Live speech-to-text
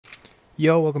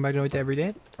Yo, welcome back to Noita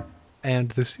Everyday,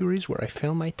 and the series where I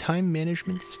fail my time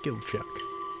management skill check.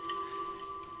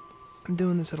 I'm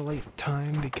doing this at a late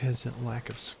time because of lack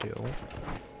of skill,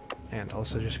 and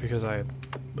also just because I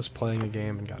was playing a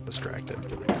game and got distracted.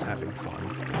 I was having fun.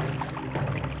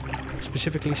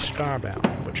 Specifically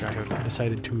Starbound, which I have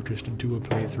decided to just do a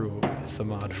playthrough with the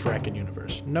mod Frackin'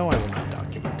 Universe. No, I will not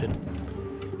document it.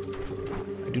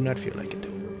 I do not feel like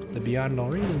it. The Beyond All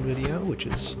Reason video, which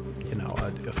is, you know,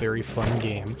 a very fun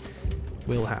game,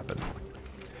 will happen.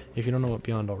 If you don't know what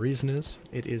Beyond All Reason is,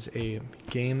 it is a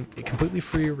game, a completely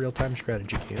free real-time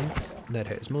strategy game that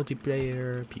has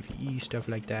multiplayer, PvE, stuff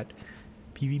like that.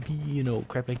 PvP, you know,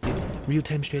 crap like that.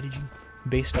 Real-time strategy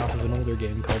based off of an older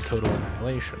game called Total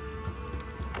Annihilation.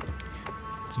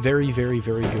 It's very, very,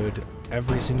 very good.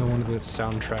 Every single one of the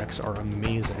soundtracks are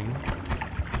amazing.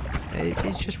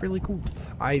 It's just really cool.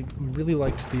 I really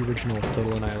liked the original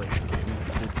Total Annihilation game.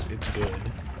 It's good.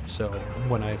 So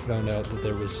when I found out that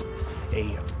there was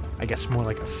a, I guess more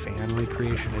like a fan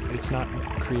recreation, it's not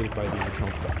created by the original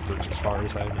developers as far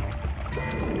as I know.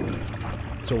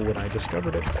 So when I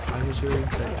discovered it, I was very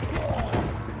excited.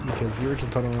 Because the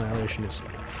original Total Annihilation is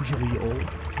really old,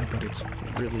 but it's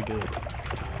really good.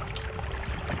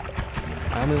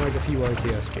 I only like a few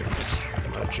RTS games,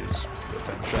 which is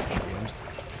real-time strategy games,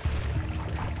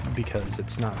 because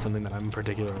it's not something that I'm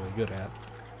particularly good at.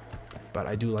 But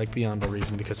I do like Beyond All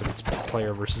Reason because of its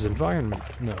player versus environment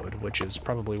mode, which is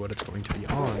probably what it's going to be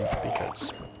on,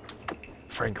 because,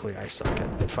 frankly, I suck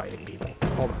at fighting people.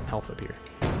 Hold on, health up here.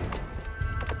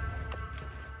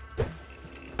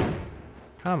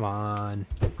 Come on.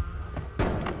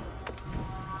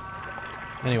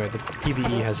 Anyway, the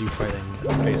PvE has you fighting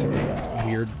basically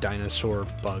weird dinosaur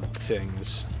bug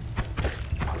things.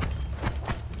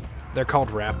 They're called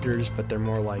raptors, but they're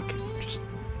more like just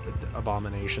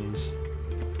abominations.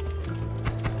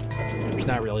 There's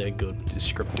not really a good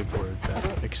descriptive word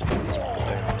that explains what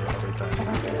they are other than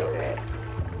milk.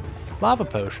 Lava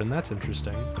potion, that's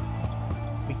interesting.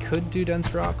 We could do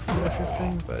dense rock for the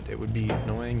shifting, but it would be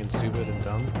annoying and stupid and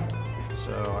dumb.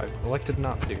 So I've elected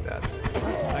not to do that.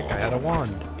 That guy had a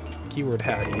wand. Keyword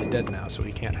had, he's dead now, so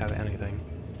he can't have anything.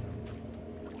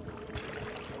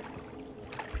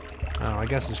 Oh, I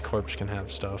guess his corpse can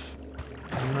have stuff.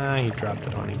 Nah, he dropped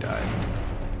it on, he died.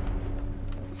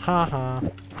 Haha.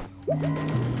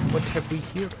 What have we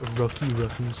here? Rocky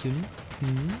Robinson.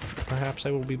 Perhaps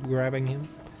I will be grabbing him.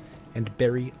 And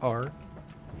Barry R.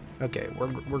 Okay,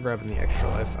 we're grabbing the extra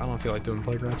life. I don't feel like doing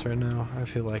playgrounds right now. I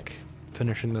feel like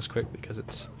finishing this quick because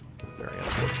it's a very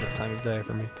unfortunate time of day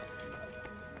for me.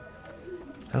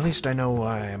 At least I know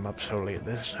why I'm up so late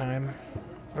this time.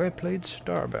 I played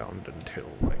Starbound until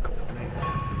like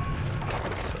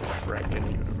with the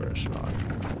Frackin' Universe mod.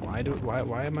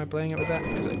 Why am I playing it with that?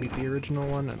 Because I beat the original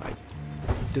one and I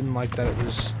didn't like that it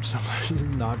was so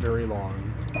not very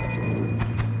long.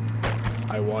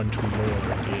 I want more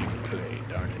gameplay,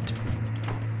 darn it.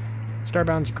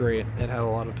 Starbound's great. It had a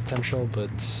lot of potential,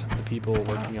 but the people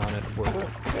working on it were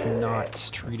not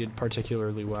treated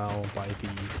particularly well by the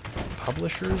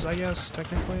publishers, I guess,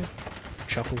 technically.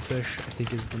 Chucklefish, I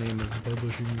think, is the name of the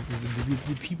publishing.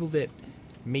 The people that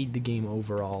made the game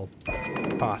overall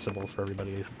possible for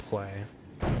everybody to play.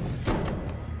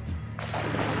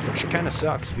 Which kind of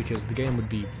sucks, because the game would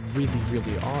be really,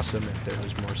 really awesome if there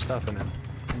was more stuff in it,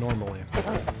 normally.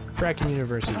 Frackin'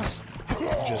 Universe is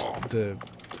just the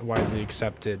widely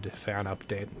accepted fan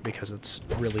update, because it's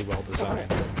really well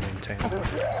designed and maintained.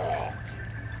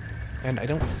 And I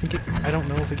don't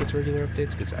know if it gets regular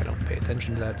updates, because I don't pay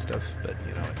attention to that stuff, but,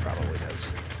 you know, it probably does.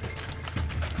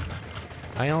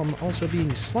 I am also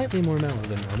being slightly more mellow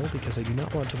than normal, because I do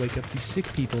not want to wake up the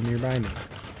sick people nearby me.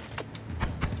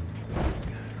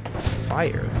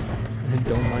 Fire?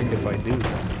 Don't mind if I do.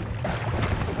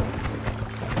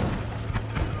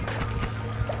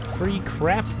 Free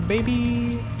crap,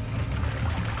 baby!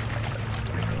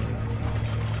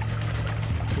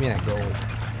 Give me that gold.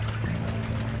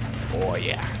 Oh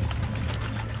yeah.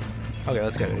 Okay,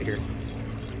 let's get out of here.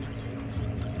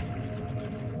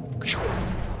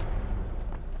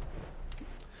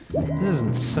 This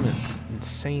is some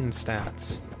insane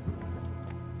stats.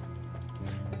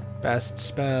 Best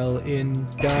spell in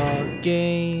the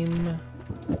game.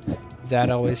 That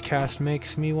always cast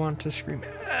makes me want to scream.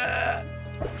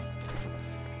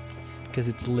 Because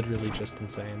it's literally just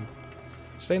insane.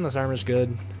 Stainless armor is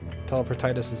good.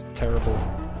 Teleportitis is terrible.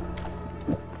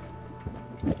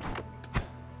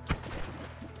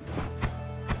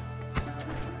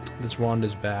 This wand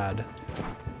is bad.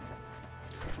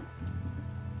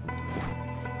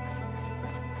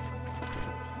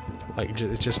 Like,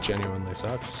 it just genuinely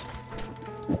sucks.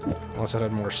 Unless it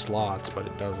had more slots, but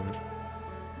it doesn't.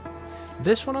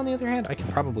 This one, on the other hand, I can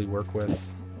probably work with.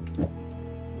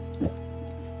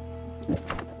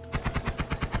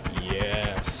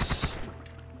 Yes.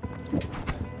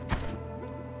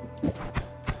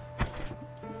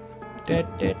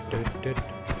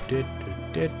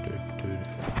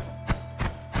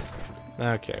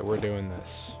 Okay, we're doing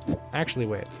this. Actually,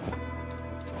 wait.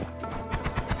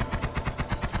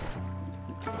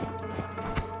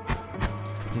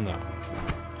 No.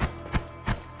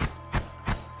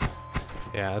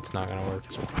 Yeah, that's not gonna work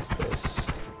as well as this.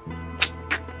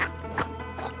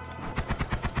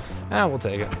 Ah, we'll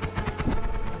take it.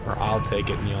 Or I'll take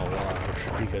it and you'll watch,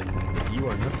 because you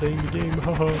are not playing the game,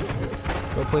 haha.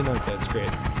 Go play Noita, it's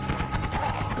great.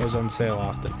 Goes on sale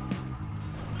often.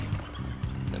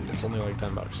 And it's only like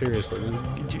 $10. Seriously,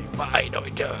 buy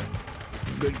Noita.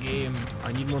 Good game.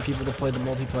 I need more people to play the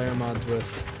multiplayer mods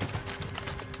with.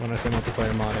 When I say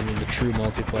multiplayer mod, I mean the true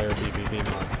multiplayer PvP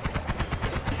mod.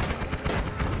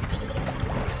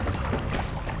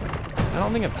 I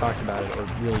don't think I've talked about it or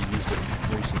really used it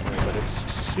recently, but it's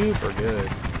super good.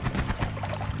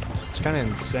 It's kind of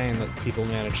insane that people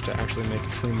managed to actually make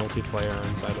true multiplayer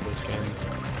inside of this game,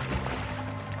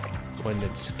 when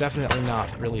it's definitely not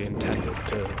really intended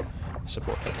to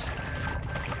support it.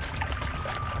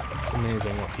 It's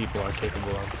amazing what people are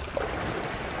capable of.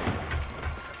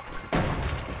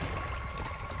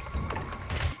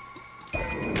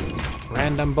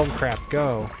 Random bullcrap,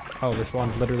 go! Oh, this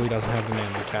one literally doesn't have the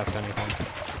mana to cast anything.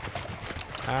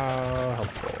 How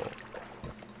helpful.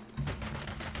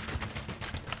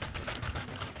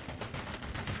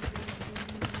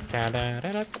 Da da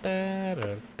da da da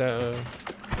da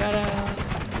da da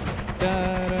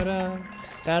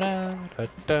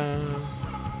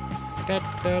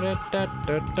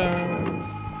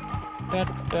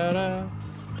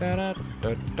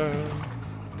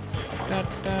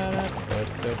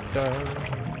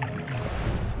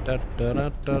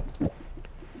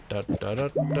da da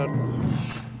da.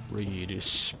 Read is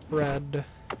spread.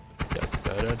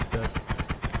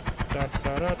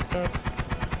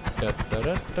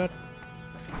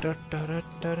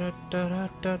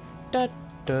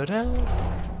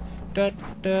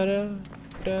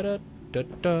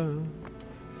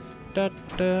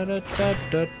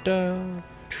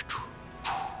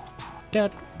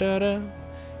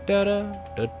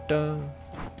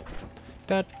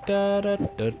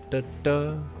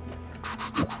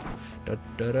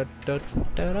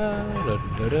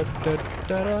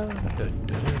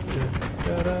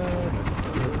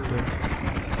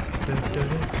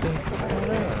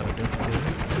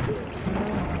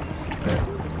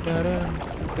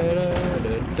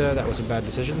 That was a bad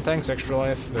decision. Thanks, Extra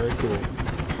Life. Very cool.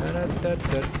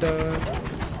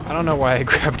 I don't know why I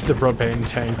grabbed the propane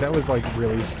tank. That was like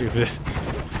really stupid.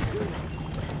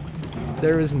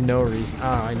 There is no reason.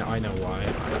 Ah, I know why.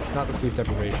 It's not the sleep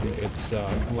deprivation. It's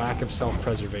lack of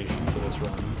self-preservation for this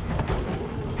run.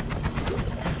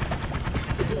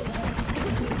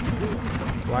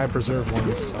 Why preserve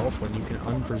oneself when you can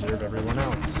unpreserve everyone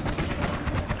else?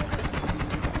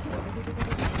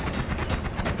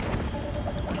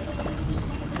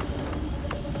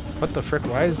 What the frick?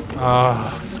 Why is...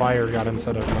 fire got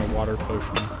inside of my water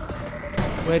potion.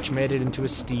 Which made it into a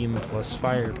steam plus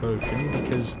fire potion,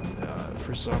 because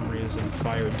for some reason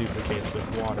fire duplicates with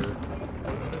water.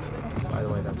 By the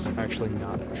way, that's actually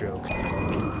not a joke. You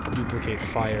can duplicate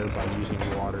fire by using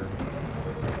water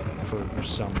for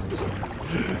some reason.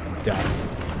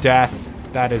 Death. Death!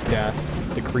 That is death.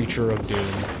 The creature of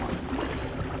doom.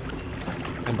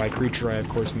 And by creature I of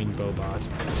course mean Bobot.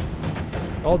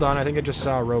 Hold on, I think I just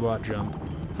saw a robot jump.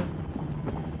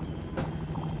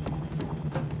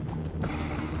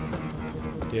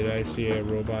 Did I see a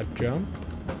robot jump?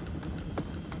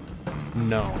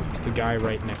 No, it's the guy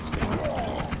right next to me.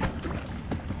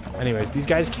 Anyways, these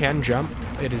guys can jump.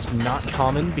 It is not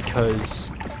common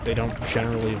because they don't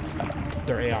generally...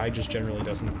 Their AI just generally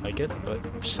doesn't like it, but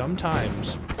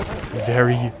sometimes,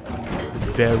 very,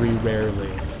 very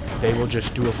rarely, they will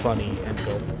just do a funny and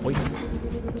go, wait.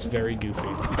 It's very goofy.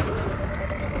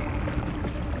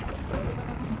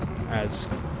 As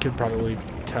could probably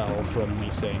tell from me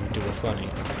saying do a funny.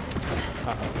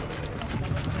 Uh-oh.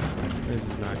 This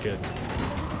is not good.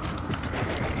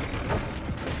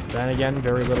 Then again,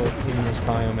 very little in this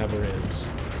biome ever is.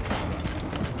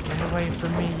 Get away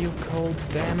from me, you cold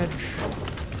damage.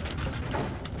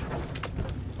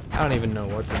 I don't even know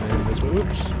what to name this.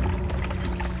 Oops.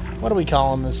 What are we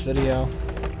calling this video?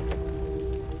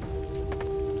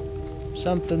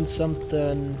 Something,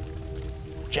 something...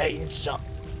 Chainsaw.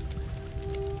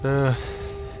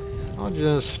 I'll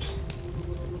just...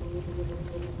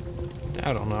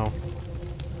 I don't know.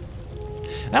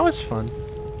 That was fun.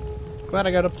 Glad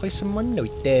I got to play some more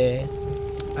Noita.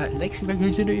 Like, subscribe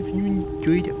if you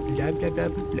enjoyed it. Blah, blah, blah,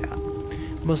 blah,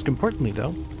 blah. Most importantly,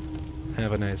 though,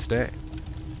 have a nice day.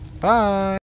 Bye!